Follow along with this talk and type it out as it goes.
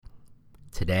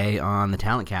Today on the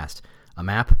Talent Cast, a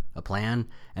map, a plan,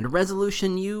 and a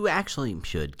resolution you actually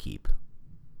should keep.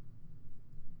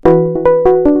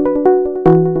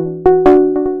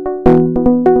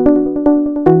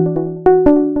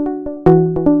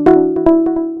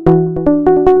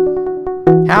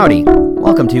 Howdy!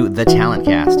 Welcome to The Talent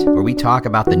Cast, where we talk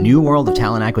about the new world of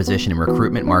talent acquisition and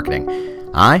recruitment marketing.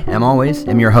 I,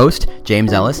 am your host,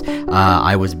 James Ellis.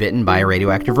 I was bitten by a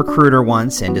radioactive recruiter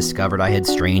once and discovered I had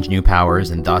strange new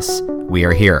powers, and thus we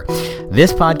are here.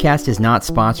 This podcast is not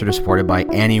sponsored or supported by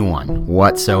anyone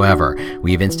whatsoever.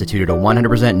 We've instituted a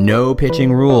 100% no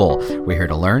pitching rule. We're here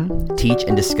to learn, teach,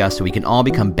 and discuss so we can all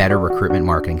become better recruitment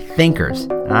marketing thinkers.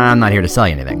 I'm not here to sell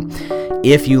you anything.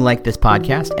 If you like this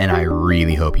podcast, and I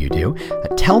really hope you do,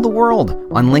 tell the world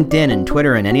on LinkedIn and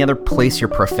Twitter and any other place you're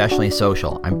professionally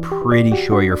social. I'm pretty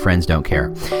sure your friends don't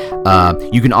care.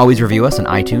 You can always review us on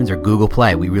iTunes or Google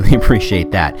Play. We really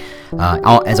appreciate that.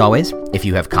 As always, if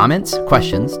you have comments,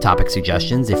 questions, topic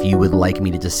suggestions, if you would like me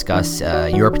to discuss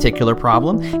your particular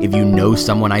problem, if you know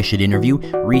someone I should interview,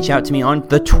 reach out to me on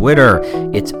the Twitter.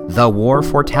 It's The War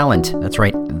for Talent. That's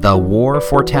right, The War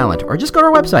for Talent. Or just go to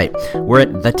our website. We're at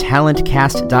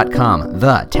thetalentcast.com,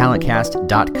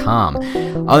 thetalentcast.com.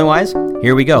 Otherwise,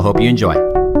 here we go. Hope you enjoy.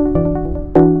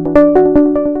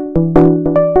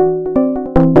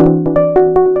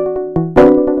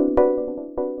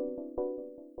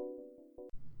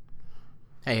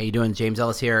 Hey, how you doing? James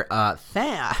Ellis here.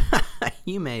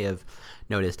 You may have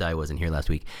noticed I wasn't here last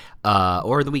week,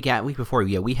 or the week before.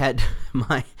 Yeah, we had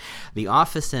the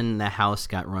office and the house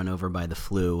got run over by the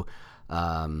flu.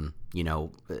 That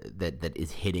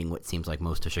is hitting what seems like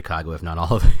most of Chicago, if not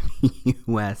all of the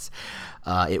U.S.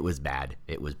 It was bad.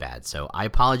 So I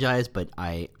apologize, but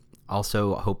I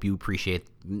also hope you appreciate.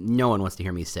 No one wants to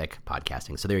hear me sick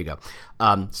podcasting. So there you go.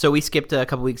 So we skipped a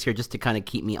couple weeks here just to kind of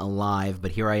keep me alive,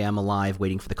 but here I am alive,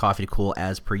 waiting for the coffee to cool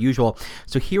as per usual.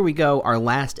 So here we go. Our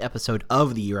last episode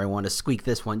of the year. I want to squeak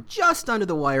this one just under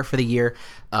the wire for the year.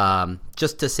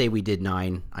 Just to say we did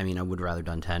 9. I mean, I would rather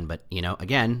done 10, but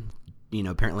again,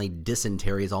 apparently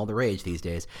dysentery is all the rage these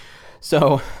days.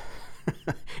 So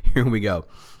here we go.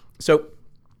 So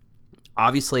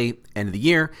obviously, end of the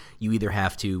year, you either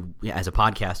have to, as a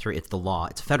podcaster, it's the law.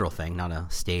 It's a federal thing, not a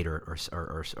state or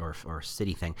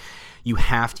city thing. You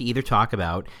have to either talk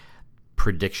about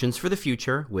predictions for the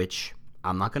future, which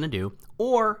I'm not going to do,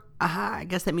 or I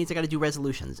guess that means I got to do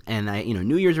resolutions. And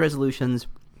New Year's resolutions.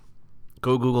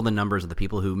 Go Google the numbers of the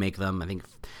people who make them. I think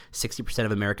 60%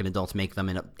 of American adults make them,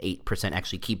 and 8%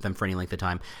 actually keep them for any length of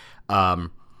time.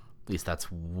 At least that's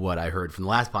what I heard from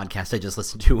the last podcast I just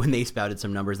listened to when they spouted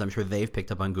some numbers I'm sure they've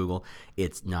picked up on Google.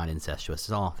 It's not incestuous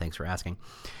at all. Thanks for asking.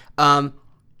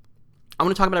 I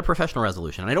want to talk about a professional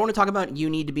resolution. I don't want to talk about you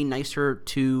need to be nicer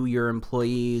to your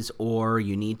employees, or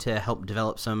you need to help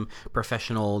develop some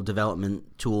professional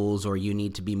development tools, or you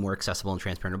need to be more accessible and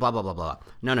transparent, blah, blah, blah, blah.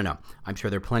 No. I'm sure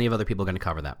there are plenty of other people going to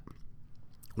cover that.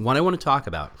 What I want to talk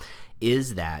about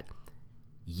is that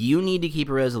you need to keep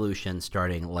a resolution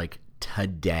starting like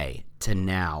today to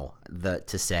now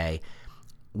to say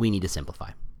we need to simplify.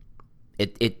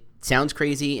 It sounds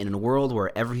crazy, and in a world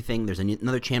where there's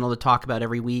another channel to talk about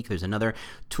every week, there's another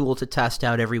tool to test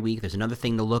out every week, there's another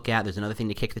thing to look at, there's another thing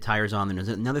to kick the tires on, there's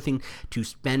another thing to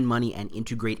spend money and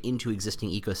integrate into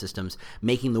existing ecosystems,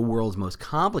 making the world's most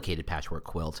complicated patchwork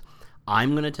quilt.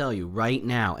 I'm going to tell you right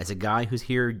now, as a guy who's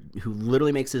here, who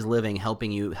literally makes his living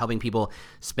helping people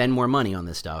spend more money on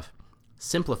this stuff,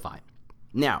 simplify.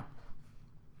 Now,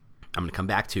 I'm going to come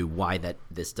back to why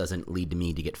this doesn't lead to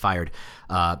me to get fired,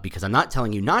 because I'm not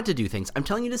telling you not to do things. I'm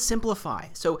telling you to simplify.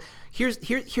 So here's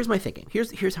my thinking.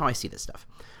 Here's how I see this stuff.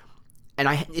 And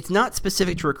it's not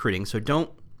specific to recruiting, so don't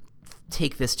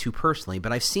take this too personally,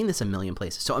 but I've seen this a million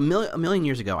places. So a million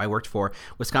years ago, I worked for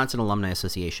Wisconsin Alumni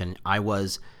Association. I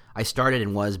started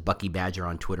and was Bucky Badger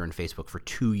on Twitter and Facebook for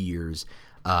 2 years.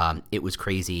 It was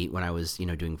crazy when I was,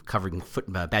 covering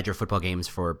Badger football games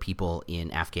for people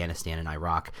in Afghanistan and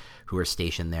Iraq who were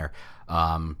stationed there,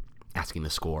 asking the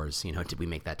scores. Did we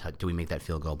make that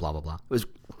field goal? Blah blah blah. It was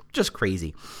just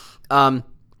crazy.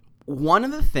 One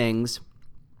of the things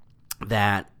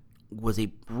that was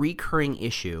a recurring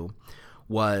issue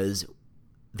was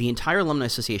the entire Alumni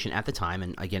Association at the time,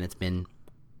 and again, it's been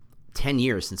 10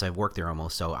 years since I've worked there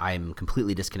almost, so I'm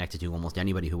completely disconnected to almost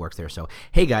anybody who works there. So,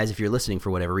 hey guys, if you're listening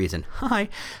for whatever reason, hi.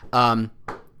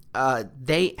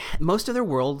 Most of their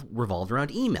world revolved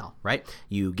around email, right?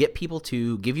 You get people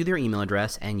to give you their email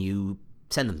address, and you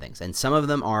send them things. And some of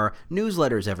them are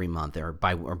newsletters every month or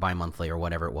bi-monthly or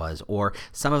whatever it was. Or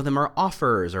some of them are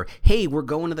offers or, hey, we're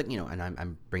going to the, and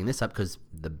I'm bringing this up because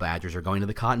the Badgers are going to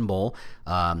the Cotton Bowl.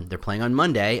 They're playing on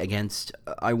Monday against,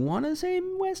 I want to say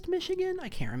West Michigan. I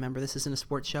can't remember. This isn't a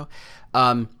sports show.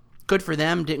 Good for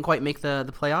them. Didn't quite make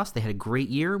the playoffs. They had a great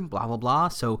year, blah, blah, blah.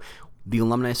 So the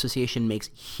Alumni Association makes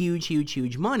huge, huge,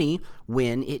 huge money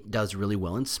when it does really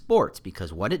well in sports,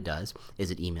 because what it does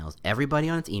is it emails everybody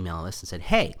on its email list and said,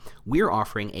 hey, we're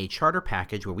offering a charter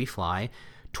package where we fly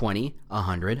 20,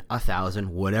 100, 1,000,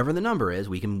 whatever the number is.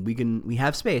 We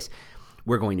have space.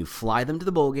 We're going to fly them to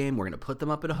the bowl game. We're going to put them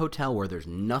up at a hotel where there's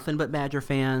nothing but Badger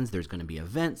fans. There's going to be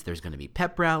events. There's going to be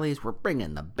pep rallies. We're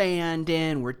bringing the band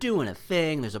in. We're doing a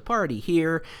thing. There's a party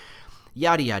here.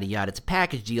 Yada, yada, yada. It's a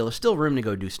package deal. There's still room to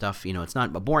go do stuff. It's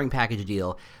not a boring package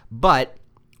deal, but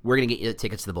we're going to get you the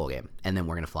tickets to the bowl game, and then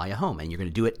we're going to fly you home, and you're going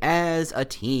to do it as a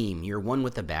team. You're one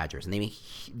with the Badgers. And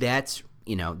that's,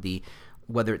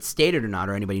 whether it's stated or not,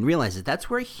 or anybody realizes, that's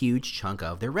where a huge chunk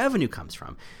of their revenue comes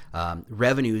from.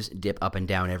 Revenues dip up and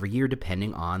down every year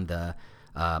depending on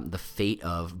the fate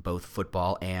of both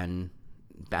football and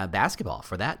basketball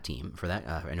for that team.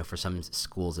 I know for some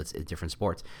schools it's different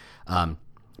sports.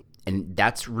 And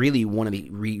that's really one of the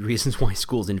reasons why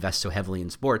schools invest so heavily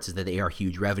in sports, is that they are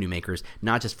huge revenue makers,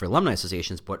 not just for alumni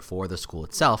associations, but for the school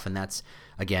itself. And that's,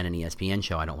 again, an ESPN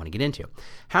show I don't want to get into.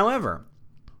 However,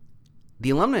 the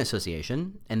Alumni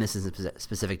Association, and this isn't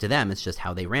specific to them, it's just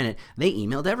how they ran it, they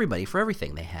emailed everybody for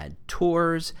everything. They had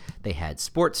tours, they had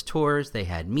sports tours, they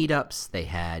had meetups, they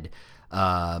had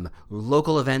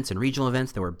local events and regional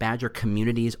events. There were Badger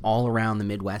communities all around the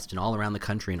Midwest and all around the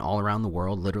country and all around the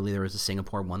world. Literally, there was a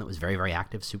Singapore one that was very, very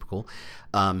active, super cool.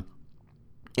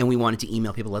 And we wanted to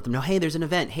email people, let them know, hey, there's an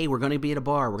event. Hey, we're going to be at a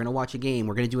bar. We're going to watch a game.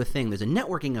 We're going to do a thing. There's a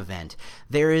networking event.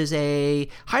 There is a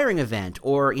hiring event.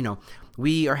 Or,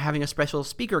 we are having a special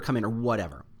speaker come in or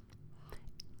whatever.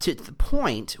 To the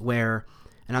point where,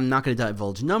 and I'm not going to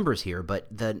divulge numbers here, but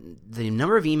the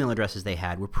number of email addresses they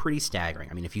had were pretty staggering.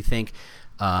 I mean, if you think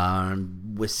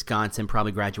Wisconsin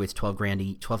probably graduates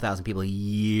 12,000 people a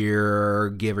year,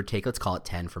 give or take, let's call it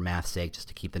 10 for math's sake, just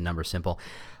to keep the number simple.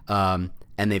 And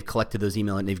they've collected those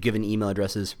email, and they've given email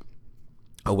addresses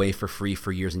away for free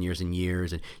for years and years and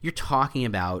years. And you're talking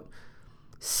about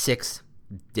 6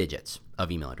 digits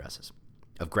of email addresses,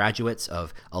 of graduates,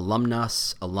 of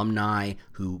alumnus, alumni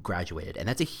who graduated. And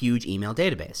that's a huge email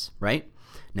database, right?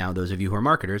 Now, those of you who are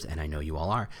marketers, and I know you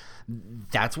all are,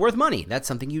 that's worth money. That's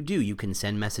something you do. You can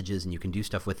send messages and you can do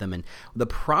stuff with them. And the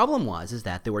problem is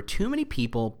that there were too many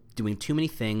people doing too many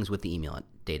things with the email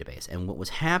database. And what was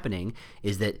happening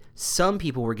is that some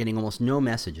people were getting almost no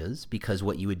messages, because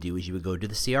what you would do is you would go to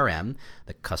the CRM,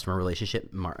 the customer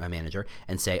relationship manager,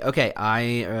 and say, okay,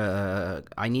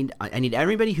 I need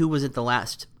everybody who was at the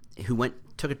last,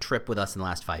 took a trip with us in the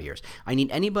last 5 years. I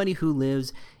need anybody who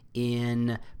lives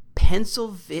in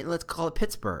Pennsylvania, let's call it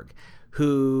Pittsburgh,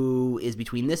 who is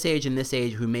between this age and this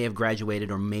age, who may have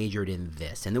graduated or majored in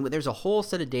this. And then there's a whole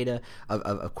set of data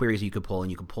of queries you could pull,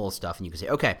 and you can pull stuff, and you can say,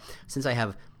 okay, since I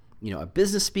have a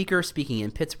business speaker speaking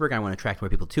in Pittsburgh, I want to attract more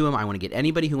people to him. I want to get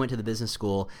anybody who went to the business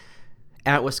school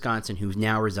at Wisconsin who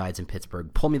now resides in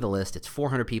Pittsburgh. Pull me the list. It's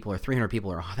 400 people or 300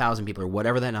 people or 1,000 people or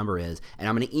whatever that number is, and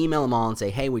I'm going to email them all and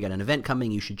say, hey, we got an event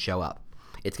coming. You should show up.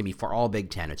 It's going to be for all Big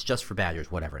Ten. It's just for Badgers,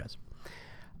 whatever it is.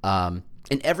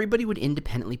 And everybody would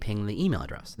independently ping the email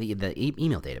address, the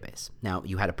email database. Now,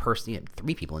 you had a person, you had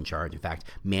 3 people in charge, in fact,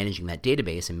 managing that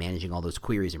database and managing all those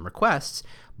queries and requests,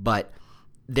 but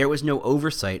there was no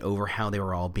oversight over how they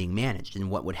were all being managed. And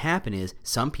what would happen is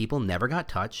some people never got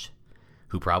touched,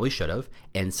 who probably should have,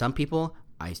 and some people,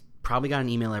 I probably got an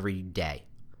email every day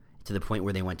to the point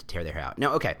where they went to tear their hair out.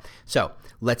 Now, okay, so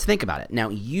let's think about it. Now,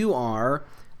 you are...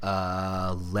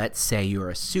 let's say you're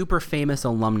a super famous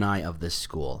alumni of this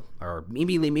school, or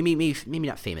maybe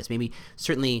not famous, maybe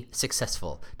certainly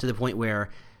successful to the point where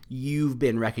you've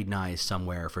been recognized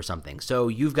somewhere for something. So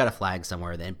you've got a flag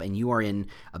somewhere then, and you are in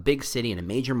a big city in a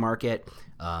major market.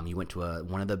 You went to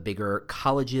one of the bigger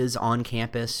colleges on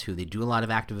campus who they do a lot of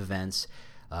active events.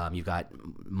 You've got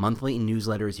monthly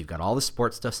newsletters. You've got all the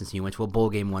sports stuff since you went to a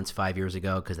bowl game once 5 years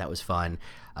ago because that was fun.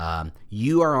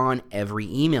 You are on every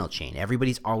email chain.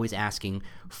 Everybody's always asking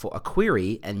for a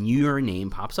query, and your name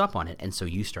pops up on it, and so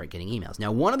you start getting emails.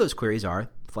 Now, one of those queries are,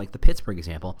 like the Pittsburgh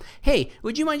example, hey,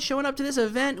 would you mind showing up to this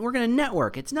event? We're going to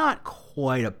network. It's not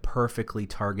quite a perfectly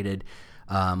targeted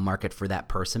market for that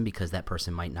person, because that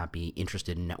person might not be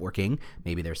interested in networking.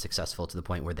 Maybe they're successful to the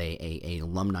point where a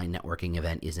alumni networking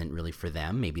event isn't really for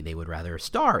them. Maybe they would rather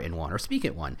star in one or speak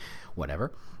at one,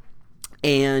 whatever.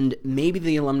 And maybe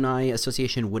the Alumni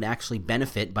Association would actually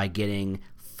benefit by getting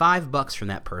 $5 from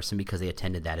that person because they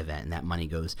attended that event, and that money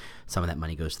goes, some of that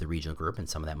money goes to the regional group, and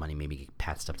some of that money maybe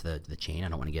passed up to the chain. I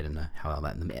don't want to get into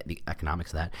the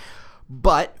economics of that.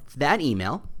 But that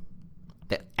email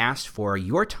that asked for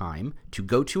your time to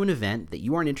go to an event that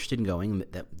you aren't interested in going,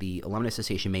 that the Alumni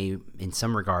Association may, in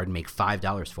some regard, make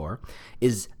 $5 for,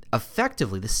 is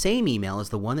effectively the same email as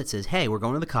the one that says, hey, we're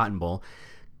going to the Cotton Bowl.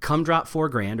 Come drop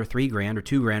 $4,000 or $3,000 or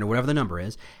 $2,000 or whatever the number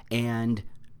is, and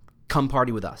come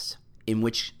party with us. In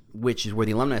which is where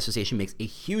the Alumni Association makes a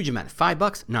huge amount.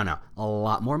 $5? No, a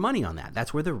lot more money on that.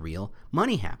 That's where the real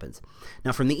money happens.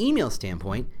 Now, from the email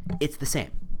standpoint, it's the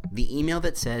same. The email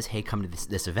that says, hey, come to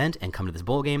this event and come to this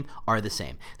bowl game are the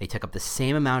same. They take up the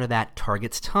same amount of that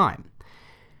target's time.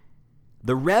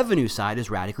 The revenue side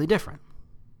is radically different.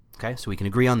 Okay, so we can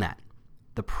agree on that.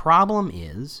 The problem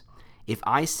is, if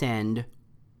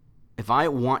I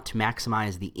want to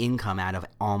maximize the income out of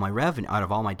all my revenue, out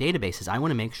of all my databases, I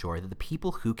want to make sure that the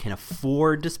people who can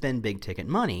afford to spend big ticket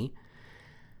money,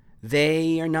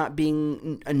 they are not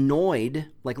being annoyed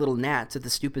like little gnats at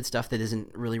the stupid stuff that isn't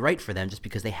really right for them just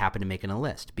because they happen to make it on a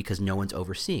list, because no one's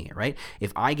overseeing it, right?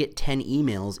 If I get 10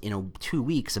 emails in 2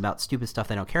 weeks about stupid stuff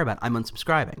that I don't care about, I'm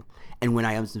unsubscribing. And when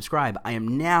I unsubscribe, I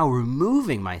am now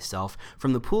removing myself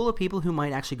from the pool of people who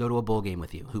might actually go to a bowl game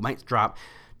with you, who might drop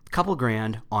couple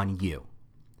grand on you.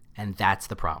 And that's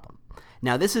the problem.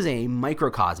 Now, this is a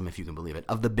microcosm, if you can believe it,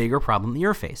 of the bigger problem that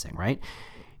you're facing, right?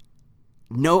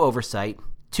 No oversight,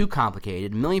 too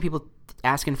complicated, a million people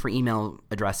asking for email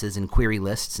addresses and query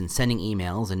lists and sending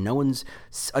emails, and no one's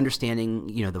understanding,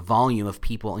 the volume of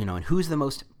people, and who's the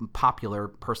most popular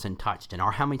person touched, and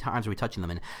how many times are we touching them?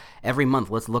 And every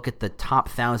month, let's look at the top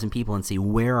 1,000 people and see,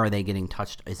 where are they getting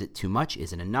touched? Is it too much?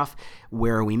 Is it enough?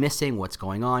 Where are we missing? What's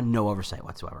going on? No oversight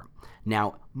whatsoever.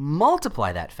 Now,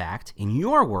 multiply that fact in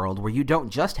your world where you don't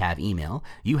just have email,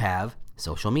 you have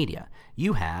social media,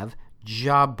 you have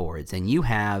job boards, and you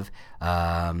have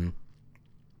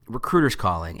recruiters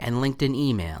calling, and LinkedIn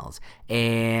emails,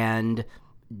 and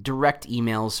direct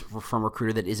emails from a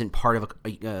recruiter that isn't part of a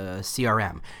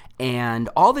CRM, and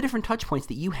all the different touch points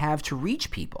that you have to reach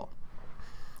people.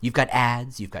 You've got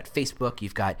ads, you've got Facebook,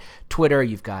 you've got Twitter,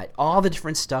 you've got all the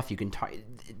different stuff. You can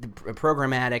the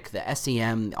programmatic, the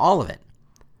SEM, all of it.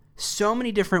 So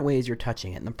many different ways you're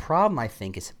touching it. And the problem, I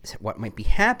think, is what might be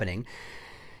happening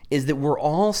is that we're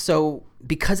all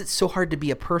because it's so hard to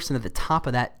be a person at the top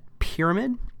of that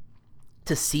pyramid,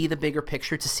 to see the bigger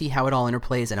picture, to see how it all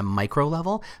interplays at a micro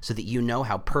level, so that you know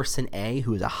how person A,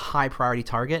 who is a high priority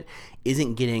target,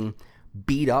 isn't getting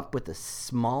beat up with the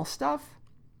small stuff,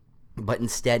 but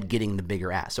instead getting the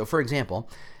bigger ass. So, for example,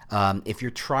 if you're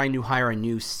trying to hire a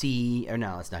new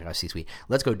let's not go C-suite.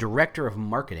 Let's go director of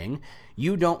marketing.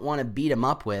 You don't want to beat them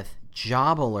up with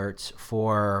job alerts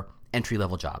for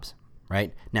entry-level jobs.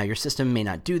 Right? Now, your system may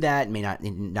not do that, may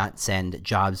not send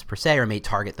jobs per se, or may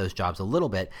target those jobs a little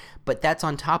bit, but that's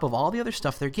on top of all the other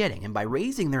stuff they're getting. And by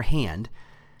raising their hand,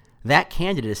 that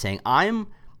candidate is saying, I'm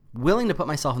willing to put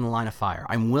myself in the line of fire.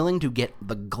 I'm willing to get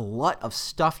the glut of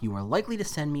stuff you are likely to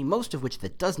send me, most of which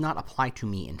that does not apply to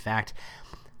me, in fact,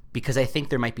 because I think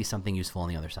there might be something useful on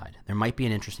the other side. There might be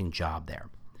an interesting job there.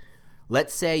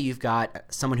 Let's say you've got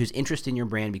someone who's interested in your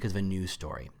brand because of a news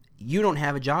story. You don't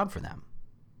have a job for them.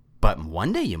 But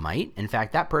one day you might. In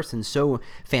fact, that person's so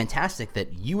fantastic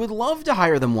that you would love to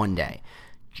hire them one day.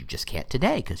 You just can't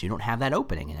today because you don't have that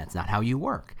opening, and that's not how you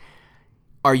work.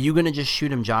 Are you going to just shoot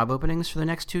them job openings for the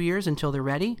next 2 years until they're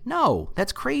ready? No,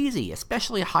 that's crazy,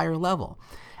 especially a higher level.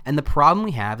 And the problem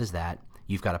we have is that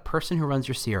you've got a person who runs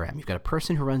your CRM. You've got a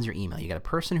person who runs your email. You've got a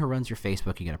person who runs your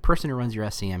Facebook. You've got a person who runs your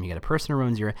SEM. You've got a person who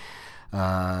runs your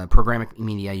programmatic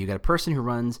media. You've got a person who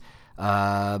runs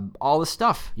all the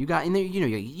stuff you got in there.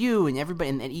 You and everybody,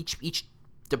 and each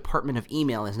department of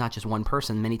email is not just one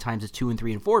person. Many times it's 2 and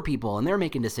 3 and 4 people, and they're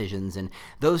making decisions, and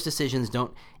those decisions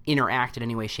don't interact in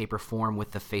any way, shape, or form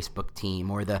with the Facebook team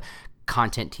or the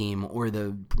content team or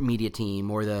the media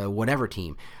team or the whatever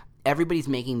team. Everybody's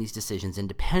making these decisions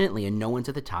independently, and no one's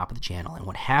at the top of the channel. And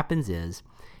what happens is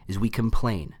we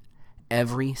complain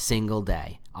every single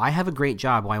day. I have a great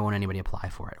job. Why won't anybody apply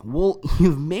for it? Well,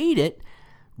 you've made it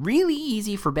really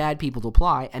easy for bad people to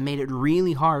apply and made it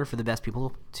really hard for the best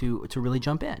people to really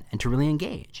jump in and to really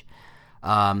engage.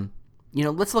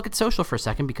 Let's look at social for a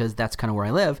second, because that's kind of where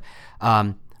I live.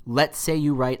 Let's say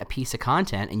you write a piece of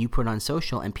content and you put it on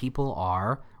social and people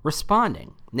are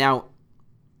responding. Now,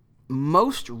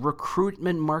 most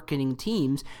recruitment marketing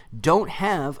teams don't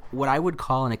have what I would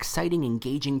call an exciting,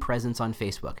 engaging presence on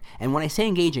Facebook. And when I say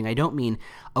engaging, I don't mean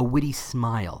a witty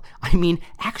smile. I mean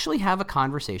actually have a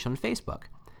conversation on Facebook.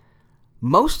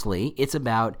 Mostly, it's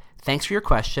about, thanks for your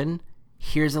question,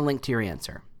 here's a link to your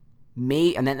answer.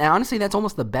 And honestly, that's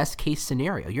almost the best case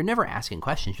scenario. You're never asking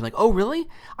questions. You're like, oh, really?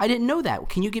 I didn't know that.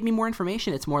 Can you give me more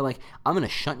information? It's more like, I'm going to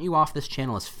shunt you off this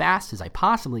channel as fast as I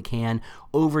possibly can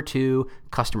over to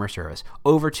customer service,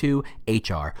 over to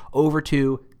HR, over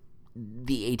to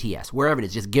the ATS, wherever it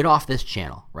is. Just get off this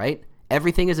channel, right?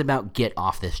 Everything is about get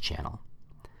off this channel.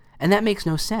 And that makes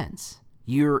no sense.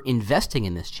 You're investing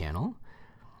in this channel.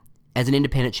 As an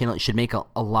independent channel, it should make a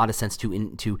lot of sense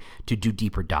to do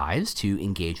deeper dives, to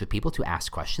engage with people, to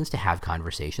ask questions, to have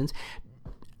conversations.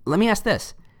 Let me ask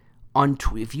this.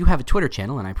 If you have a Twitter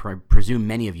channel, and I presume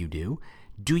many of you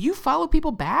do you follow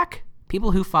people back?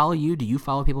 People who follow you, do you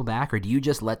follow people back, or do you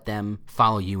just let them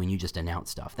follow you and you just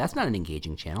announce stuff? That's not an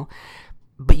engaging channel.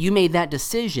 But you made that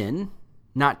decision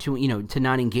not to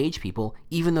not engage people,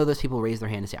 even though those people raise their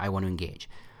hand and say, I want to engage.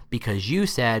 Because you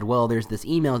said, well, there's this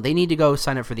email. They need to go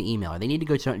sign up for the email, or they need to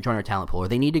go join our talent pool, or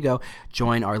they need to go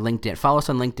join our LinkedIn. Follow us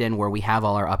on LinkedIn where we have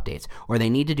all our updates, or they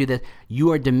need to do this.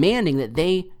 You are demanding that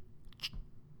they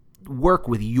work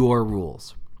with your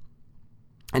rules.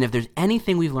 And if there's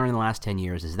anything we've learned in the last 10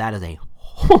 years is that is a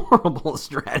horrible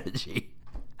strategy.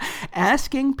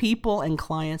 Asking people and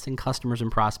clients and customers and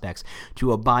prospects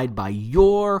to abide by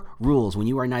your rules when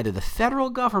you are neither the federal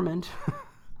government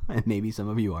and maybe some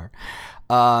of you are,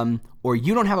 or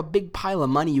you don't have a big pile of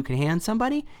money you can hand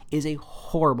somebody, is a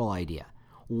horrible idea.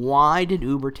 Why did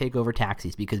Uber take over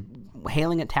taxis? Because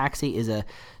hailing a taxi is a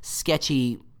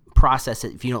sketchy process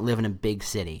if you don't live in a big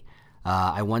city.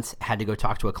 I once had to go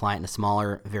talk to a client in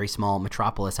a very small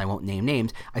metropolis. I won't name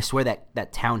names. I swear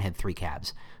that town had 3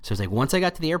 cabs. So it's like once I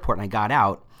got to the airport and I got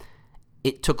out,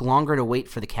 it took longer to wait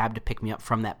for the cab to pick me up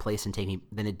from that place and take me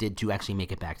than it did to actually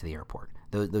make it back to the airport.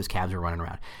 Those cabs were running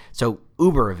around. So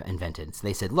Uber invented. So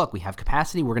they said, look, we have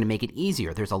capacity. We're going to make it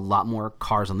easier. There's a lot more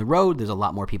cars on the road. There's a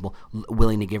lot more people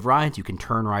willing to give rides. You can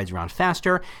turn rides around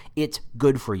faster. It's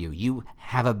good for you. You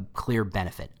have a clear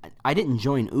benefit. I didn't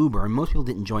join Uber, and most people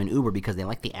didn't join Uber because they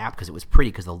liked the app because it was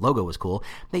pretty, because the logo was cool.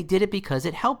 They did it because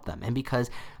it helped them, and because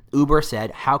Uber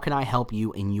said, how can I help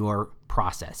you in your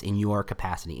process, in your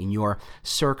capacity, in your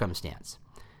circumstance?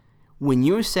 When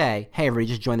you say, hey, everybody,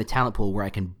 just join the talent pool where I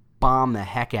can bomb the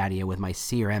heck out of you with my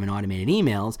CRM and automated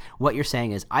emails, what you're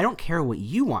saying is, I don't care what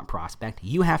you want, prospect.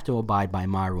 You have to abide by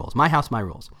my rules. My house, my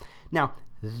rules. Now,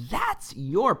 that's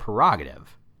your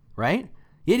prerogative, right?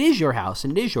 It is your house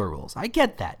and it is your rules. I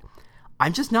get that.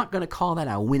 I'm just not going to call that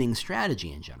a winning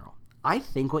strategy in general. I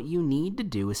think what you need to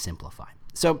do is simplify.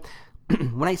 So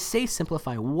when I say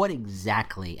simplify, what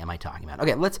exactly am I talking about?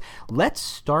 Okay, let's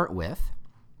start with,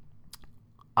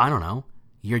 I don't know,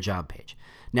 your job page.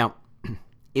 Now,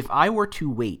 if I were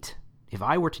to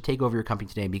take over your company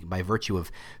today by virtue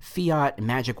of fiat,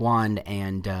 magic wand,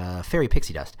 and fairy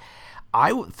pixie dust,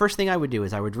 first thing I would do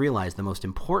is I would realize the most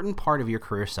important part of your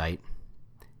career site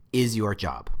is your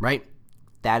job, right?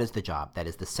 That is the job. That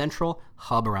is the central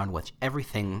hub around which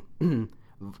everything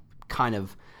kind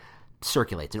of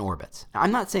circulates and orbits. Now,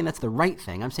 I'm not saying that's the right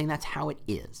thing. I'm saying that's how it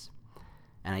is.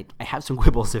 And I have some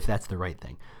quibbles if that's the right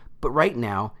thing. But right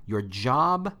now, your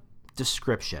job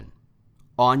description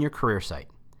on your career site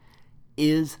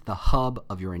is the hub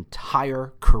of your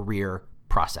entire career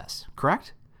process,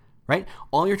 correct? Right?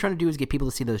 All you're trying to do is get people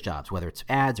to see those jobs, whether it's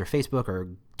ads or Facebook or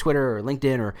Twitter or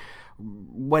LinkedIn or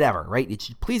whatever, right?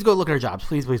 Please go look at our jobs.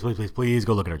 Please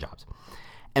go look at our jobs.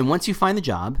 And once you find the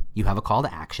job, you have a call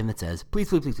to action that says,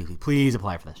 please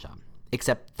apply for this job.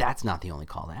 Except that's not the only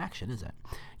call to action, is it?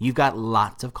 You've got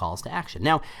lots of calls to action.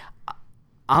 Now,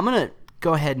 I'm going to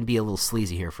go ahead and be a little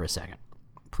sleazy here for a second.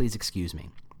 Please excuse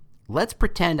me. Let's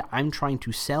pretend I'm trying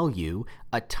to sell you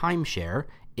a timeshare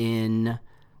in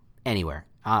anywhere.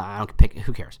 I don't pick.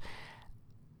 Who cares?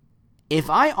 If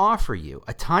I offer you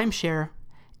a timeshare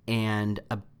and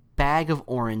a bag of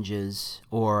oranges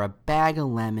or a bag of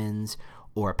lemons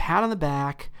or a pat on the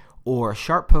back or a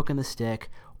sharp poke in the stick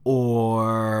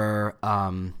or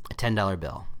a $10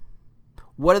 bill,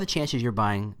 what are the chances you're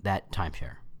buying that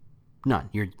timeshare?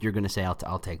 None. You're going to say,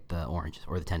 I'll take the oranges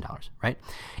or the $10, right?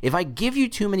 If I give you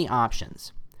too many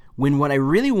options, when what I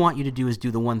really want you to do is do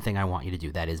the one thing I want you to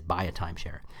do, that is buy a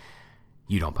timeshare,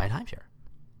 you don't buy a timeshare.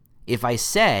 If I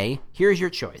say, here's your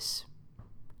choice,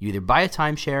 you either buy a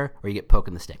timeshare or you get poke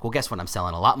in the stick. Well, guess what? I'm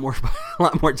selling a lot more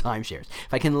timeshares.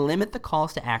 If I can limit the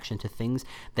calls to action to things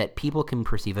that people can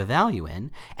perceive a value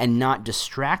in and not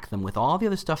distract them with all the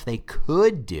other stuff they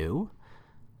could do,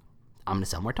 I'm going to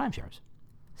sell more timeshares.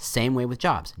 Same way with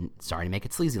jobs. Sorry to make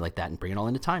it sleazy like that and bring it all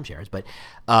into timeshares, but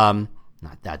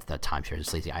not that timeshares are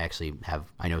sleazy.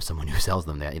 I know someone who sells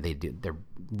them. They're a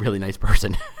really nice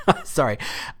person. Sorry.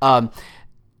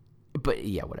 But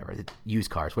yeah, whatever. Used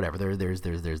cars, whatever. There's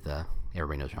the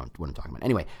everybody knows what I'm talking about.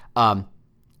 Anyway,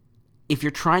 if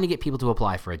you're trying to get people to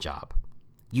apply for a job,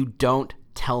 you don't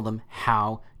tell them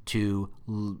how to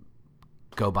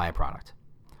go buy a product.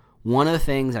 One of the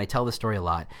things, and I tell this story a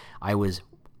lot, I was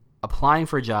applying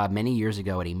for a job many years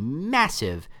ago at a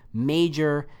massive,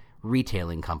 major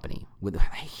retailing company with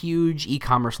a huge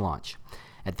e-commerce launch.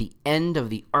 At the end of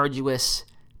the arduous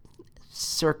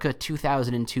circa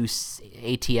 2002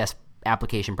 ATS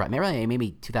application process,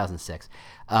 maybe 2006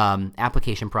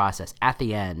 application process, at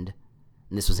the end,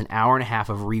 and this was an hour and a half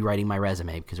of rewriting my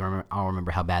resume because I'll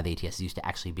remember how bad the ATS used to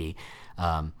actually be.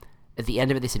 At the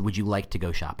end of it, they said, would you like to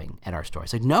go shopping at our store? I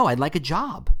said, no, I'd like a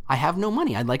job. I have no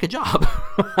money. I'd like a job.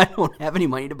 I don't have any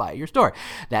money to buy at your store.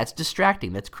 That's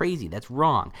distracting. That's crazy. That's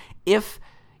wrong. If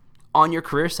on your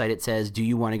career site it says, do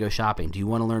you want to go shopping? Do you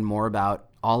want to learn more about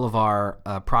all of our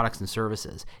products and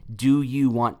services? Do you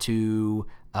want to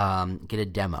get a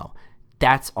demo?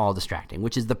 That's all distracting,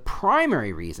 which is the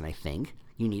primary reason I think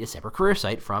you need a separate career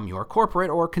site from your corporate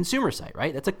or consumer site,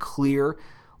 right? That's a clear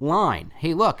line.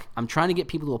 Hey, look, I'm trying to get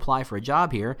people to apply for a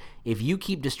job here. If you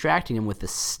keep distracting them with the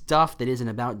stuff that isn't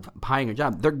about buying a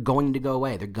job, they're going to go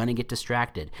away. They're going to get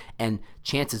distracted. And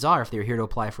chances are, if they're here to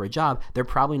apply for a job, they're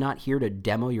probably not here to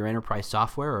demo your enterprise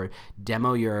software or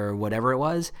demo your whatever it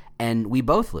was. And we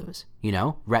both lose.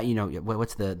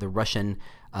 What's the Russian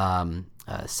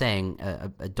saying?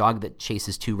 A dog that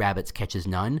chases two rabbits catches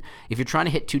none. If you're trying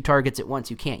to hit two targets at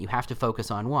once, you can't. You have to focus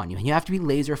on one. You have to be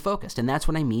laser focused, and that's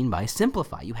what I mean by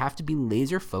simplify. You have to be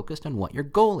laser focused on what your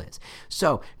goal is.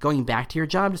 So going back to your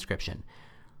job description,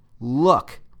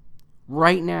 look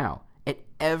right now at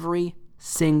every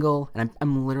single, and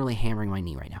I'm literally hammering my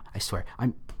knee right now. I swear.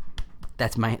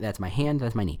 That's my hand.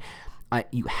 That's my knee.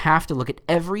 You have to look at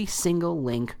every single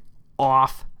link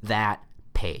off that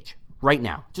page. Right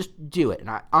now. Just do it. And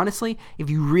honestly, if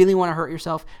you really want to hurt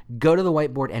yourself, go to the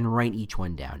whiteboard and write each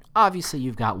one down. Obviously,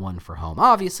 you've got one for home.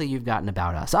 Obviously, you've got an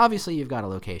About Us. Obviously, you've got a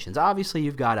locations. Obviously,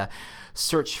 you've got a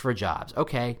search for jobs.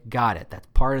 Okay, got it. That's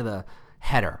part of the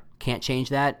header. Can't change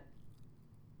that.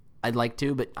 I'd like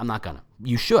to, but I'm not gonna.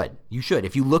 You should.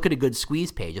 If you look at a good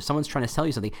squeeze page, if someone's trying to sell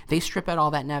you something, they strip out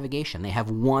all that navigation. They have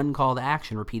one call to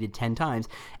action repeated 10 times,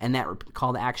 and that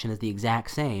call to action is the exact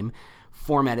same,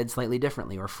 formatted slightly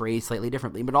differently or phrased slightly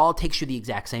differently, but all takes you the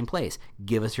exact same place.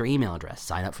 Give us your email address,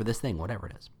 sign up for this thing, whatever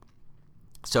it is.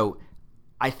 So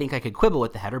I think I could quibble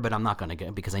with the header, but I'm not going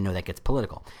to because I know that gets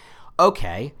political.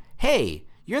 Okay, hey,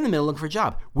 you're in the middle looking for a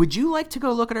job. Would you like to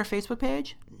go look at our Facebook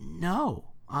page? No,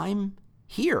 I'm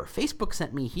here. Facebook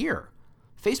sent me here.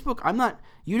 Facebook,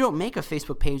 you don't make a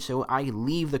Facebook page so I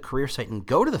leave the career site and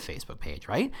go to the Facebook page,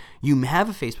 right? You have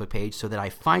a Facebook page so that I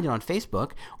find it on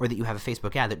Facebook, or that you have a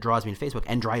Facebook ad that draws me to Facebook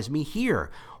and drives me here.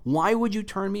 Why would you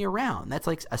turn me around? That's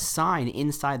like a sign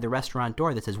inside the restaurant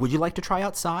door that says, would you like to try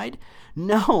outside?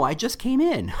 No, I just came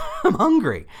in. I'm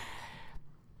hungry.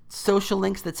 Social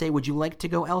links that say, would you like to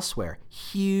go elsewhere?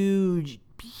 Hugely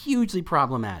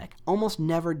problematic. Almost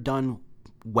never done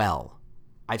well.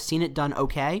 I've seen it done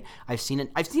okay. I've seen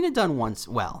it done once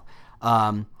well.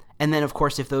 And then, of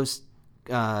course, if those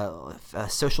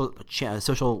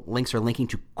social links are linking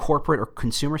to corporate or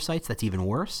consumer sites, that's even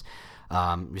worse.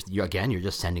 You're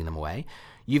just sending them away.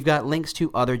 You've got links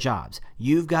to other jobs.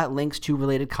 You've got links to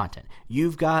related content.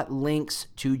 You've got links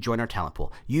to join our talent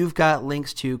pool. You've got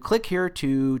links to click here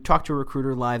to talk to a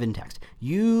recruiter live in text.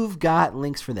 You've got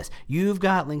links for this. You've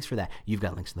got links for that. You've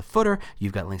got links in the footer.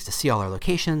 You've got links to see all our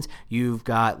locations. You've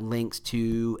got links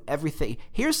to everything.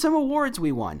 Here's some awards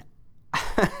we won.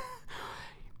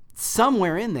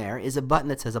 Somewhere in there is a button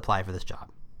that says apply for this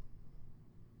job.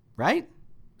 Right?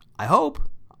 I hope.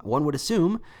 One would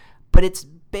assume. But it's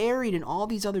buried in all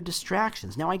these other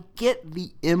distractions. Now, I get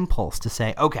the impulse to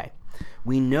say, okay,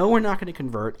 we know we're not going to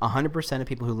convert 100% of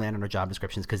people who land on our job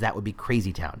descriptions because that would be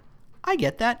crazy town. I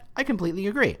get that. I completely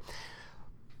agree.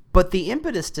 But the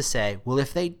impetus to say, well,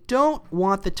 if they don't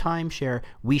want the timeshare,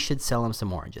 we should sell them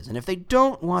some oranges. And if they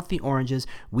don't want the oranges,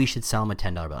 we should sell them a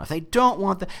 $10 bill. If they don't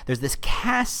want there's this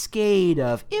cascade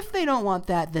of, if they don't want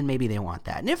that, then maybe they want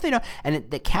that. And if they don't, and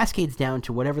it cascades down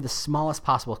to whatever the smallest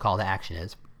possible call to action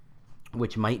is,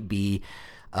 which might be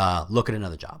look at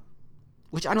another job,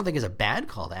 which I don't think is a bad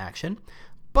call to action,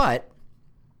 but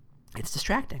it's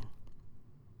distracting.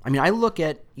 I mean, I look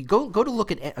at, you go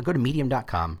to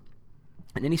medium.com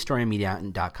and any story on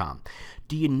medium.com.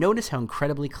 Do you notice how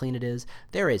incredibly clean it is?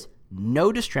 There is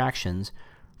no distractions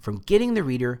from getting the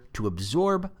reader to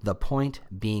absorb the point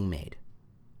being made.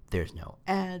 There's no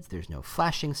ads, there's no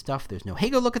flashing stuff, there's no, hey,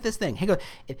 go look at this thing. Hey, go,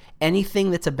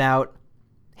 anything that's about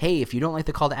Hey, if you don't like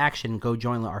the call to action, go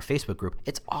join our Facebook group.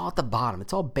 It's all at the bottom.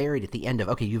 It's all buried at the end of,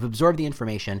 okay, you've absorbed the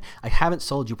information. I haven't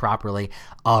sold you properly.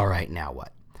 All right, now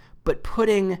what? But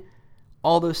putting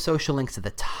all those social links at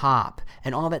the top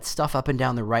and all that stuff up and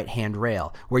down the right-hand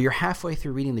rail where you're halfway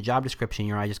through reading the job description,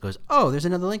 your eye just goes, oh, there's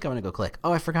another link I'm going to go click.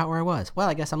 Oh, I forgot where I was. Well,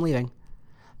 I guess I'm leaving.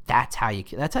 That's how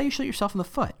you shoot yourself in the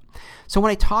foot. So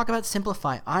when I talk about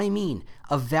simplify, I mean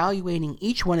evaluating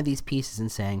each one of these pieces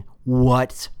and saying,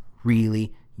 what's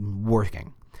really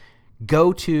working?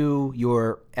 Go to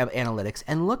your analytics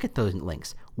and look at those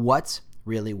links. What's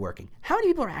really working? How many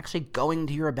people are actually going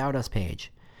to your About Us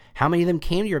page? How many of them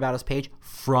came to your About Us page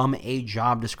from a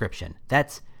job description?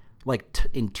 That's like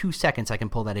in 2 seconds, I can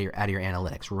pull that out of your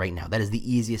analytics right now. That is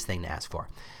the easiest thing to ask for.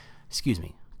 Excuse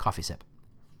me, coffee sip.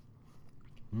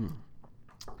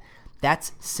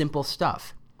 That's simple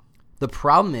stuff. The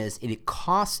problem is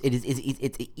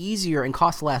it's easier and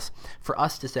costs less for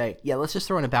us to say, yeah, let's just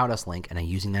throw an About Us link. And I'm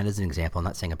using that as an example. I'm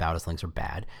not saying About Us links are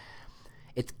bad.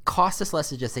 It costs us less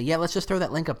to just say, yeah, let's just throw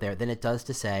that link up there than it does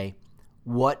to say,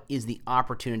 what is the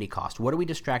opportunity cost? What are we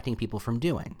distracting people from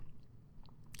doing?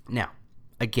 Now,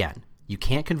 again, you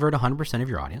can't convert 100% of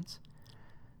your audience.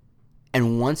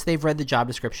 And once they've read the job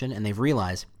description and they've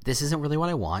realized this isn't really what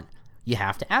I want, you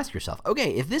have to ask yourself,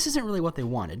 okay, if this isn't really what they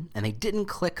wanted and they didn't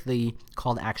click the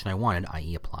call to action I wanted,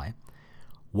 i.e. apply,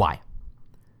 why?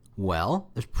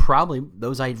 Well, there's probably,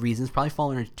 those reasons probably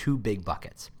fall into 2 big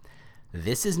buckets.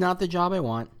 This is not the job I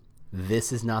want.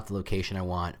 This is not the location I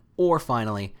want. Or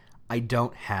finally, I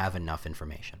don't have enough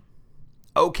information.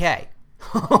 Okay.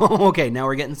 Okay, now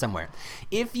we're getting somewhere.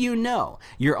 If you know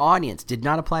your audience did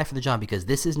not apply for the job because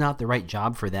this is not the right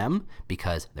job for them,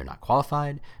 because they're not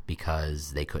qualified,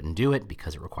 because they couldn't do it,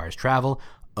 because it requires travel,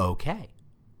 okay.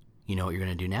 You know what you're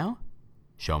going to do now?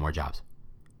 Show them more jobs.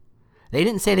 They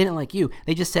didn't say they didn't like you.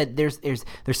 They just said there's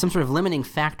some sort of limiting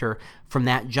factor from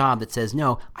that job that says,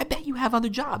 no, I bet you have other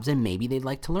jobs and maybe they'd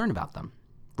like to learn about them.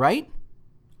 Right?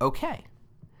 Okay.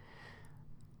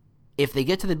 If they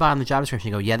get to the bottom of the job description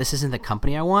and go, yeah, this isn't the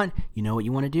company I want, you know what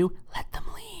you want to do? Let them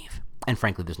leave. And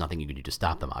frankly, there's nothing you can do to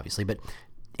stop them, obviously, but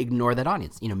ignore that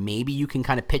audience. You know, maybe you can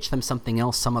kind of pitch them something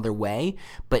else some other way,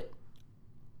 but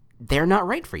they're not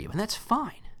right for you, and that's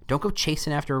fine. Don't go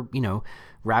chasing after,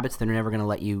 rabbits that are never going to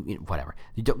let you, whatever.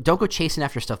 Don't go chasing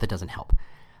after stuff that doesn't help.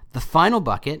 The final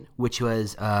bucket, which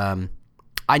was I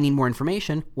need more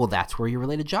information, well, that's where your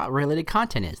related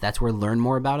content is. That's where learn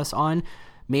more about us on.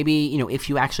 Maybe, if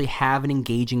you actually have an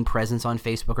engaging presence on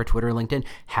Facebook or Twitter or LinkedIn,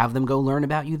 have them go learn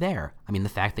about you there. I mean, the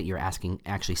fact that you're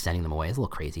actually sending them away is a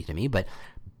little crazy to me, but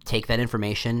take that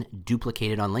information,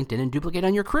 duplicate it on LinkedIn, and duplicate it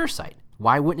on your career site.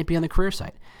 Why wouldn't it be on the career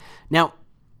site? Now,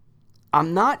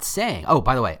 I'm not saying, oh,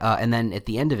 by the way, and then at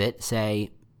the end of it,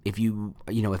 say, if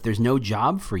if there's no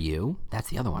job for you, that's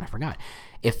the other one, I forgot.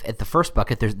 If at the first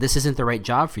bucket, this isn't the right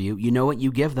job for you, you know what you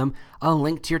give them? A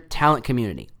link to your talent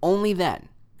community. Only then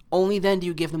do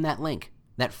you give them that link,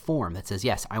 that form that says,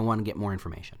 yes, I want to get more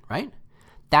information, right?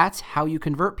 That's how you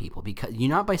convert people, because you're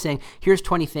not by saying, here's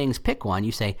 20 things, pick one.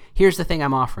 You say, here's the thing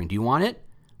I'm offering. Do you want it?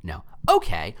 No.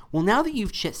 Okay, well, now that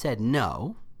you've said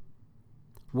no,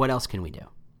 what else can we do?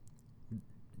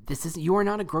 You are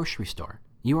not a grocery store.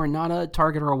 You are not a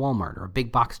Target or a Walmart or a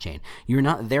big box chain. You're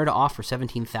not there to offer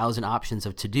 17,000 options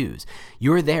of to-dos.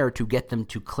 You're there to get them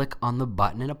to click on the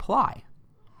button and apply.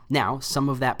 Now, some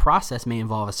of that process may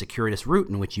involve a circuitous route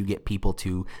in which you get people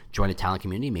to join a talent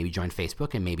community, maybe join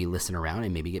Facebook and maybe listen around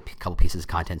and maybe get a couple pieces of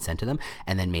content sent to them,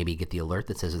 and then maybe get the alert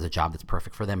that says there's a job that's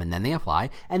perfect for them, and then they apply,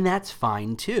 and that's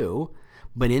fine too.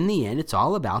 But in the end, it's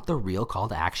all about the real call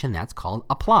to action. That's called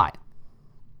apply.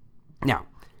 Now,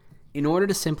 in order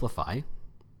to simplify,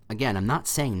 again, I'm not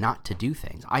saying not to do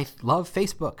things. I love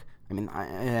Facebook. I mean,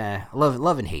 I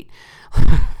love and hate.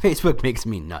 Facebook makes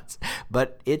me nuts,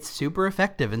 but it's super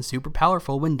effective and super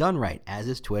powerful when done right, as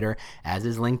is Twitter, as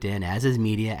is LinkedIn, as is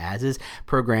media, as is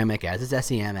programmatic, as is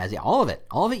SEM, all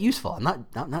of it useful. I'm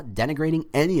not denigrating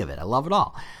any of it. I love it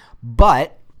all.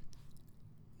 But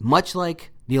much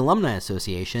like the Alumni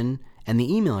Association and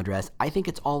the email address, I think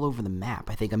it's all over the map.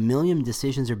 I think a million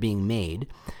decisions are being made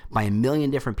by a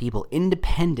million different people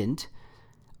independent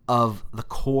of the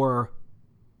core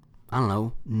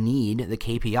need, the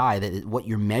KPI, that is what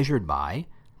you're measured by,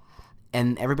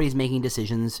 and everybody's making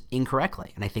decisions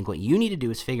incorrectly. And I think what you need to do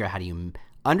is figure out how do you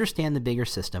understand the bigger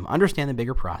system, understand the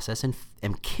bigger process,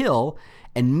 and kill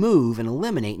and move and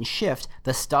eliminate and shift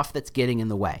the stuff that's getting in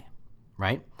the way,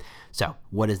 right? So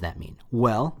what does that mean?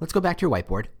 Well, let's go back to your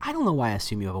whiteboard. I don't know why I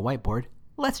assume you have a whiteboard.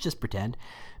 Let's just pretend.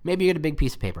 Maybe you got a big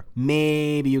piece of paper.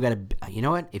 Maybe you got you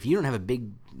know what? If you don't have a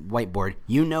big whiteboard,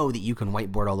 you know that you can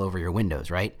whiteboard all over your windows,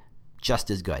 right?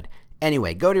 Just as good.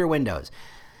 Anyway, go to your windows.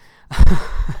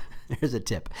 Here's a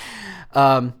tip.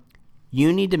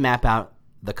 You need to map out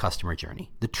the customer journey,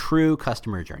 the true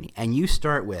customer journey. And you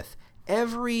start with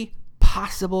every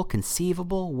possible,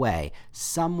 conceivable way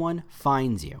someone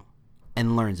finds you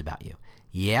and learns about you.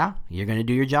 Yeah, you're going to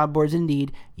do your job boards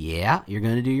Indeed. Yeah, you're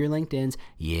going to do your LinkedIn's.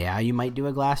 Yeah, you might do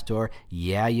a Glassdoor.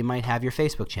 Yeah, you might have your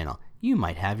Facebook channel. You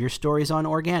might have your stories on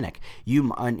organic.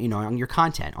 On your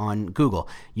content on Google.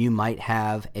 You might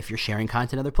have, if you're sharing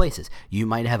content other places, you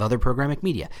might have other programmatic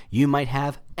media. You might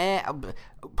have,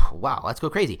 wow, let's go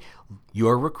crazy.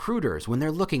 Your recruiters when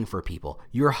they're looking for people,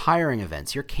 your hiring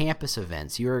events, your campus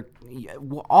events,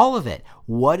 all of it.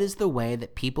 What is the way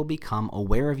that people become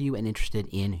aware of you and interested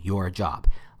in your job?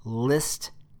 List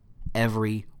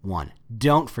every one.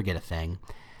 Don't forget a thing.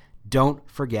 Don't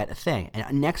forget a thing.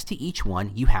 And next to each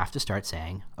one, you have to start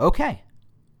saying, okay,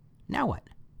 now what?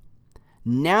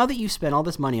 Now that you've spent all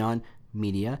this money on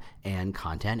media and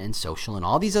content and social and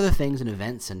all these other things and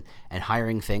events and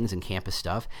hiring things and campus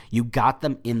stuff, you got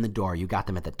them in the door. You got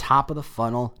them at the top of the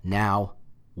funnel. Now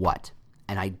what?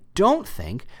 And I don't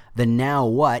think the now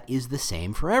what is the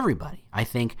same for everybody. I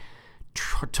think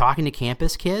talking to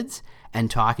campus kids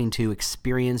and talking to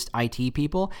experienced IT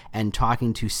people and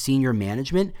talking to senior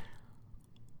management,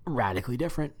 radically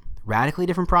different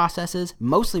processes,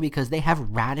 mostly because they have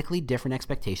radically different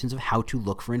expectations of how to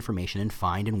look for information and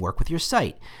find and work with your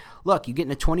site. Look, you get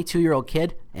in a 22-year-old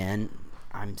kid, and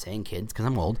I'm saying kids because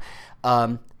I'm old,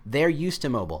 they're used to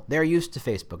mobile. They're used to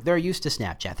Facebook. They're used to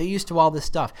Snapchat. They're used to all this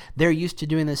stuff. They're used to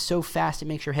doing this so fast it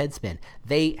makes your head spin.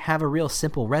 They have a real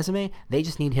simple resume. They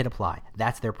just need to hit apply.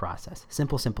 That's their process.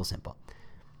 Simple, simple, simple.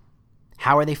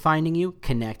 How are they finding you?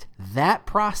 Connect that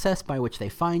process by which they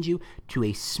find you to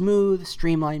a smooth,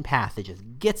 streamlined path that just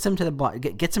gets them to the button,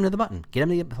 get them to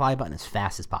the apply button as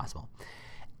fast as possible.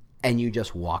 And you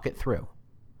just walk it through.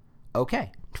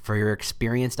 Okay, for your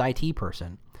experienced IT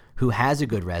person who has a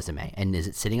good resume and is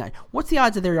it sitting on, what's the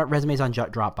odds that their resume is on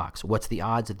Dropbox? What's the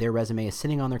odds that their resume is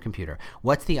sitting on their computer?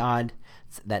 What's the odds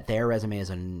that their resume is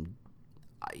on,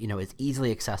 is easily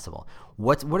accessible?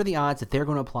 What are the odds that they're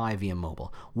going to apply via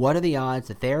mobile? What are the odds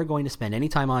that they're going to spend any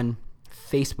time on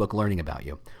Facebook learning about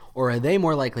you? Or are they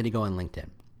more likely to go on LinkedIn?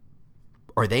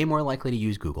 Are they more likely to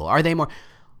use Google?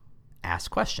 Ask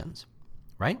questions,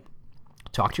 right?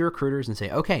 Talk to your recruiters and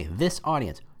say, okay, this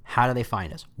audience, how do they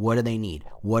find us? What do they need?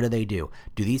 What do they do?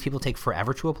 Do these people take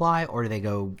forever to apply or do they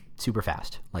go super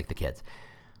fast like the kids?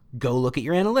 Go look at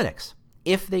your analytics.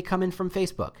 If they come in from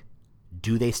Facebook,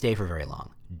 do they stay for very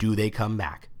long? Do they come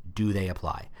back? Do they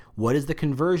apply? What is the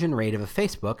conversion rate of a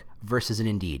Facebook versus an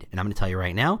Indeed? And I'm going to tell you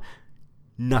right now,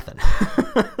 nothing.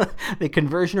 The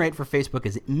conversion rate for Facebook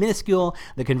is minuscule.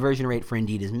 The conversion rate for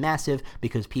Indeed is massive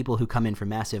because people who come in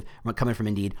from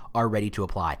Indeed are ready to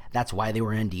apply. That's why they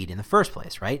were Indeed in the first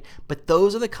place, right? But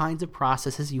those are the kinds of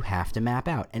processes you have to map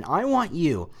out. And I want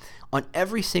you on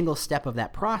every single step of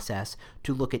that process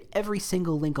to look at every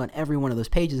single link on every one of those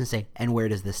pages and say, and where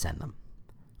does this send them?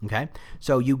 Okay?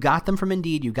 So you got them from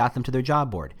Indeed, you got them to their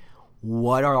job board.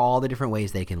 What are all the different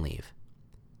ways they can leave?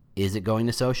 Is it going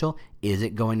to social? Is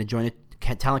it going to join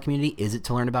a talent community? Is it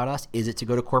to learn about us? Is it to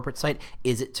go to corporate site?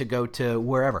 Is it to go to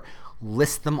wherever?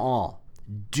 List them all.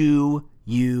 Do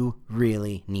you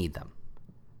really need them?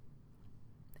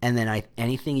 And then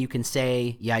anything you can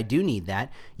say, yeah, I do need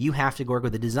that, you have to work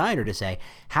with the designer to say,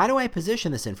 how do I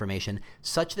position this information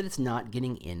such that it's not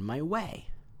getting in my way,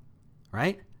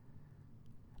 right?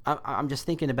 I'm just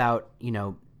thinking about,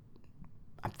 I'm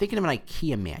thinking of an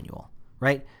IKEA manual,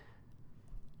 right?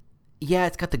 Yeah,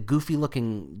 it's got the goofy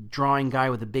looking drawing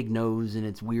guy with a big nose and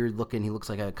it's weird looking. He looks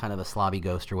like a kind of a slobby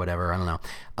ghost or whatever. I don't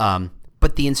know.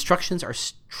 But the instructions are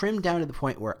trimmed down to the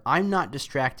point where I'm not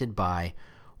distracted by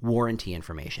warranty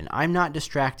information. I'm not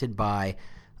distracted by,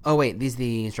 oh wait, these are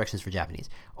the instructions for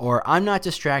Japanese. Or I'm not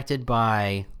distracted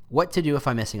by what to do if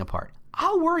I'm missing a part.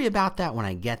 I'll worry about that when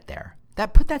I get there.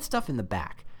 Put that stuff in the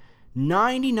back.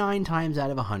 99 times out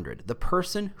of 100, the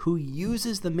person who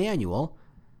uses the manual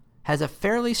has a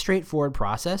fairly straightforward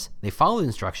process. They follow the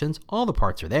instructions. All the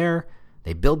parts are there.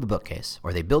 They build the bookcase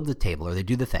or they build the table or they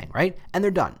do the thing, right? And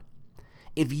they're done.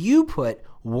 If you put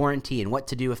warranty and what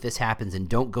to do if this happens and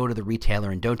don't go to the retailer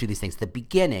and don't do these things at the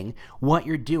beginning, what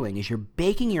you're doing is you're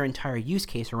baking your entire use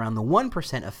case around the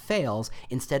 1% of fails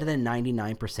instead of the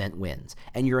 99% wins.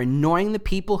 And you're annoying the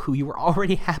people who you were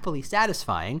already happily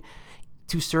satisfying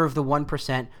to serve the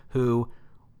 1% who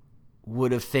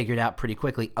would have figured out pretty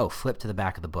quickly, oh, flip to the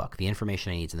back of the book. The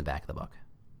information I need is in the back of the book.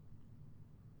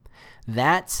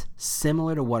 That's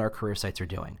similar to what our career sites are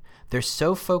doing. They're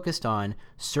so focused on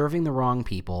serving the wrong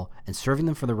people and serving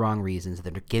them for the wrong reasons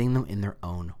that they're getting them in their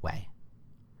own way.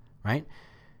 right?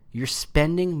 You're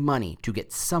spending money to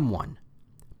get someone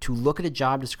to look at a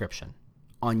job description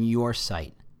on your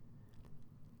site.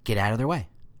 Get out of their way.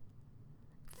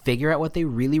 Figure out what they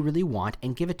really, really want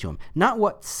and give it to them. Not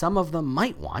what some of them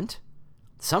might want.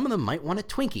 Some of them might want a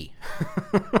Twinkie.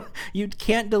 You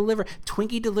can't deliver.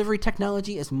 Twinkie delivery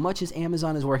technology, as much as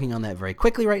Amazon is working on that very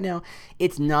quickly right now,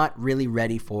 it's not really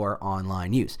ready for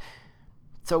online use.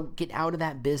 So get out of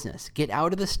that business. Get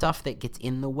out of the stuff that gets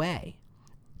in the way.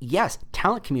 Yes,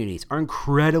 talent communities are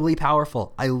incredibly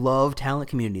powerful. I love talent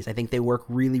communities. I think they work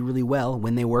really, really well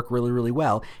when they work really, really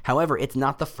well. However, it's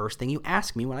not the first thing you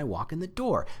ask me when I walk in the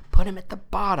door. Put them at the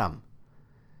bottom.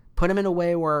 Put them in a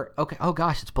way where, okay, oh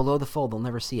gosh, it's below the fold. They'll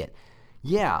never see it.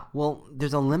 Yeah, well,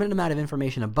 there's a limited amount of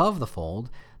information above the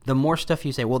fold. The more stuff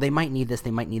you say, well, they might need this,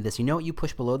 they might need this. You know what you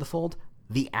push below the fold?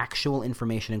 The actual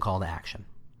information and call to action.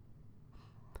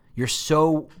 You're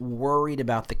so worried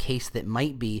about the case that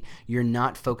might be, you're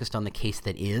not focused on the case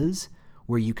that is,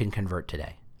 where you can convert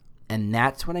today. And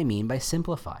that's what I mean by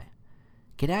simplify.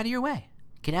 Get out of your way.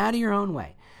 Get out of your own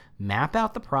way. Map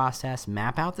out the process,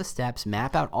 map out the steps,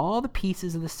 map out all the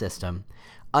pieces of the system.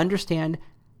 Understand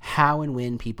how and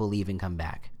when people leave and come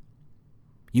back.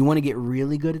 You want to get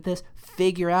really good at this?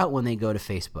 Figure out when they go to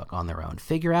Facebook on their own.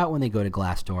 Figure out when they go to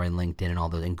Glassdoor and LinkedIn and all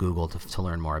those and Google to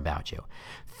learn more about you.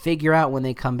 Figure out when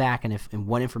they come back and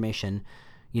what information,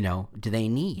 do they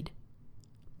need.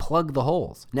 Plug the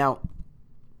holes. Now,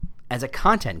 as a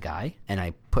content guy, and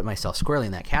I put myself squarely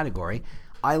in that category,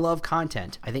 I love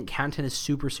content. I think content is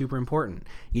super, super important.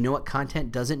 You know what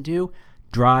content doesn't do?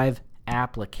 Drive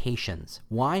applications.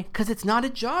 Why? Because it's not a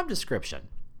job description.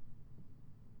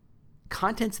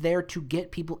 Content's there to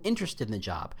get people interested in the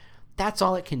job. That's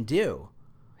all it can do.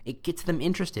 It gets them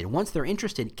interested. Once they're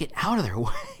interested, get out of their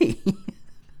way.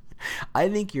 I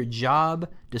think your job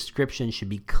description should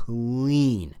be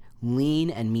clean, lean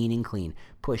and meaning clean.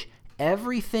 Push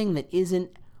everything that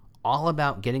isn't all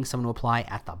about getting someone to apply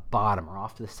at the bottom or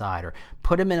off to the side, or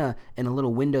put them in a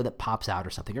little window that pops out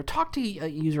or something, or talk to a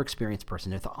user experience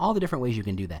person. There's all the different ways you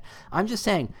can do that. I'm just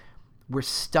saying we're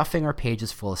stuffing our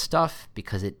pages full of stuff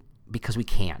because we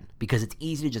can, because it's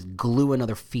easy to just glue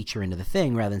another feature into the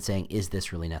thing rather than saying, is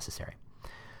this really necessary?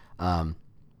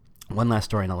 One last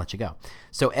story and I'll let you go.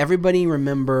 So everybody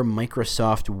remember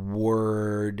Microsoft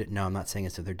Word? No, I'm not saying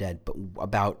it's that they're dead, but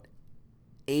about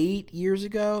 8 years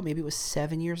ago, maybe it was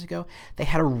 7 years ago, they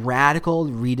had a radical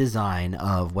redesign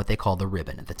of what they call the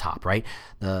ribbon at the top, right?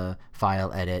 The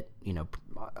file, edit,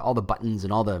 all the buttons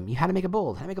and how to make a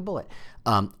bold, how to make a bullet.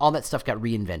 All that stuff got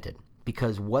reinvented.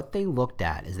 Because what they looked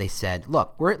at is they said,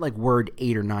 look, we're at like Word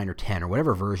 8 or 9 or 10 or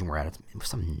whatever version we're at. It's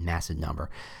some massive number.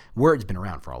 Word's been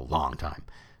around for a long time.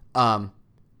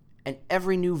 And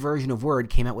every new version of Word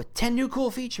came out with 10 new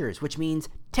cool features, which means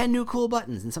 10 new cool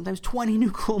buttons and sometimes 20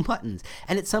 new cool buttons.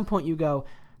 And at some point you go,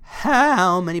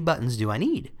 how many buttons do I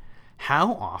need?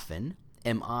 How often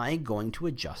am I going to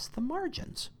adjust the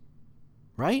margins?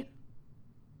 Right?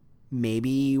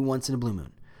 Maybe once in a blue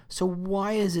moon. So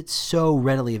why is it so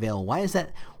readily available? Why is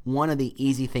that one of the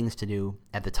easy things to do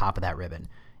at the top of that ribbon?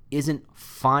 Isn't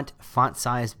font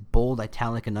size, bold,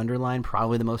 italic, and underline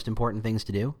probably the most important things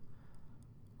to do?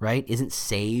 Right? Isn't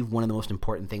save one of the most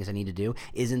important things I need to do?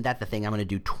 Isn't that the thing I'm going to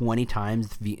do 20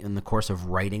 times in the course of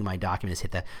writing my document is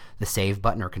hit the save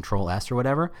button or Control S or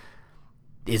whatever?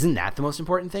 Isn't that the most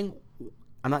important thing?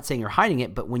 I'm not saying you're hiding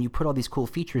it, but when you put all these cool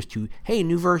features to, hey,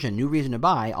 new version, new reason to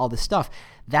buy, all this stuff,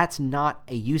 that's not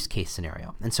a use case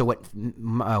scenario. And so what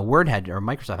Word had, or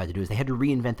Microsoft had to do, is they had to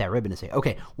reinvent that ribbon and say,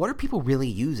 okay, what are people really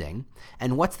using,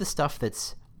 and what's the stuff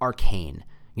that's arcane?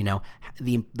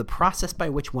 The process by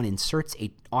which one inserts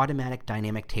a automatic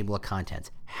dynamic table of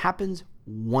contents happens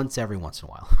once every once in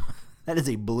a while. That is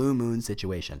a blue moon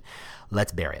situation.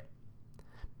 Let's bury it.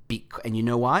 And you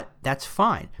know what? That's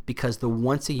fine, because the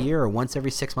once a year or once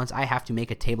every 6 months I have to make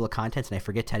a table of contents and I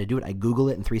forget how to do it. I Google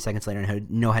it and 3 seconds later I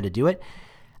know how to do it.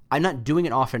 I'm not doing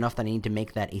it often enough that I need to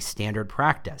make that a standard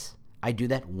practice. I do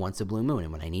that once a blue moon,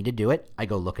 and when I need to do it, I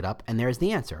go look it up and there's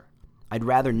the answer. I'd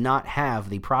rather not have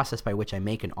the process by which I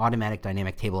make an automatic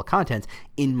dynamic table of contents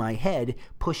in my head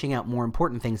pushing out more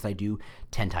important things that I do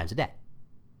 10 times a day.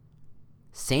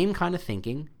 Same kind of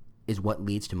thinking is what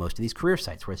leads to most of these career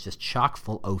sites, where it's just chock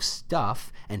full of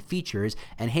stuff and features,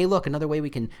 and hey, look, another way we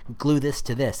can glue this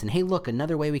to this, and hey, look,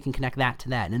 another way we can connect that to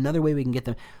that, and another way we can get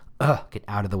them, get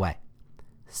out of the way.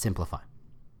 Simplify.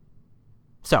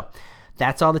 So,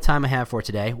 that's all the time I have for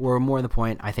today. We're more to the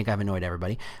point. I think I've annoyed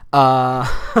everybody.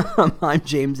 I'm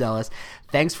James Ellis.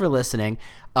 Thanks for listening.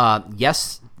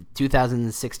 Yes,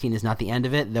 2016 is not the end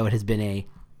of it, though it has been a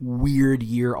weird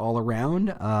year all around.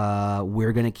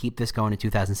 We're going to keep this going in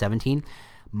 2017.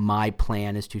 My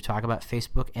plan is to talk about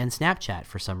Facebook and Snapchat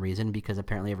for some reason, because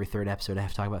apparently every third episode I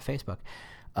have to talk about Facebook.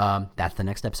 That's the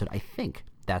next episode, I think.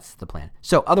 That's the plan.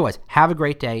 So otherwise, have a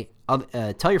great day.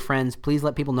 Tell your friends. Please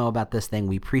let people know about this thing.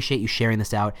 We appreciate you sharing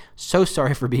this out. So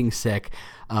sorry for being sick.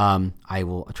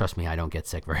 Trust me, I don't get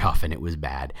sick very often. It was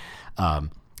bad.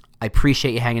 I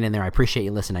appreciate you hanging in there. I appreciate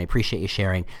you listening. I appreciate you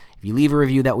sharing. If you leave a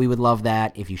review, that we would love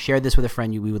that. If you shared this with a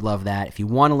friend, we would love that. If you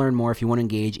want to learn more, if you want to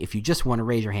engage, if you just want to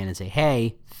raise your hand and say,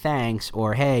 hey, thanks,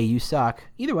 or hey, you suck.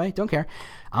 Either way, don't care.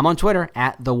 I'm on Twitter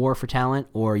at The War for Talent,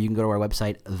 or you can go to our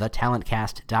website,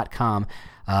 thetalentcast.com,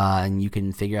 and you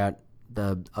can figure out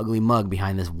the ugly mug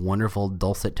behind this wonderful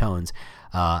dulcet tones.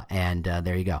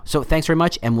 There you go. So thanks very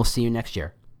much, and we'll see you next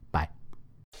year. Bye.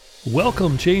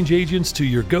 Welcome, change agents, to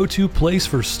your go-to place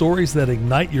for stories that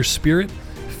ignite your spirit,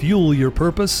 fuel your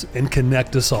purpose, and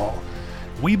connect us all.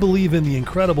 We believe in the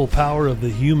incredible power of the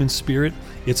human spirit,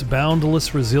 its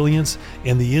boundless resilience,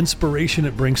 and the inspiration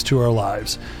it brings to our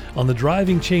lives. On the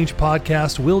Driving Change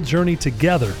podcast, we'll journey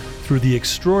together through the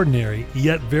extraordinary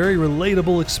yet very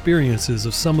relatable experiences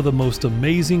of some of the most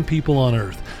amazing people on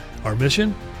earth. Our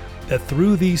mission? That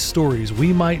through these stories,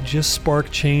 we might just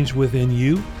spark change within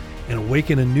you and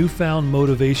awaken a newfound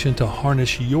motivation to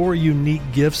harness your unique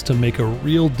gifts to make a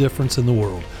real difference in the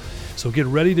world. So get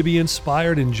ready to be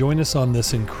inspired and join us on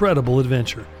this incredible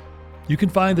adventure. You can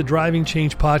find the Driving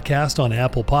Change podcast on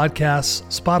Apple Podcasts,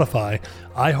 Spotify,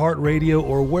 iHeartRadio,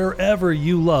 or wherever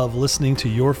you love listening to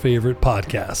your favorite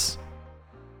podcasts.